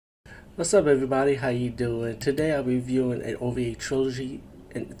What's up, everybody? How you doing? Today I'll be reviewing an OVA trilogy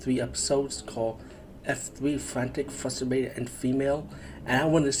in 3 episodes called F3 Frantic, Frustrated, and Female. And I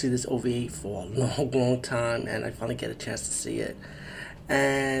wanted to see this OVA for a long, long time, and I finally get a chance to see it.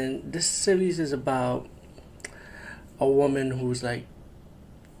 And this series is about a woman who's like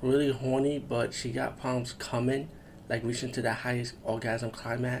really horny, but she got problems coming, like reaching to the highest orgasm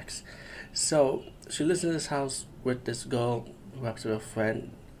climax. So she lives in this house with this girl who happens to be a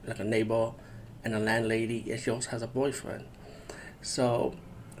friend, like a neighbor, and a landlady, and she also has a boyfriend. So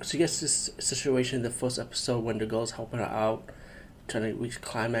she gets this situation in the first episode when the girl's helping her out, trying to reach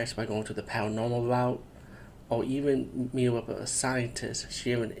climax by going to the paranormal route, or even meeting with a scientist.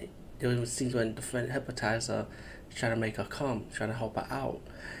 There even scenes when the friend hypnotized her, trying to make her come, trying to help her out.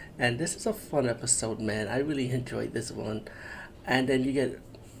 And this is a fun episode, man. I really enjoyed this one. And then you get,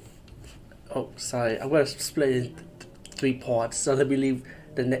 oh, sorry, I'm gonna split it in 3 parts. So let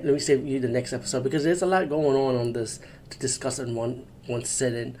me save you the next episode because there's a lot going on this to discuss in one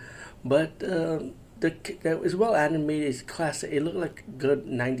sitting. But it's well animated. It's classic. It looked like good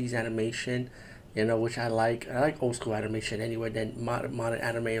 '90s animation, which I like. I like old school animation anyway than modern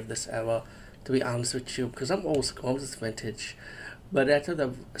anime of this era. To be honest with you, because I'm old school, I'm just vintage. But after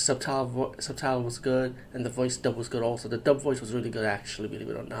the subtitle was good and the voice dub was good also. The dub voice was really good actually, believe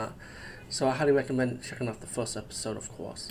it or not. So I highly recommend checking out the first episode, of course.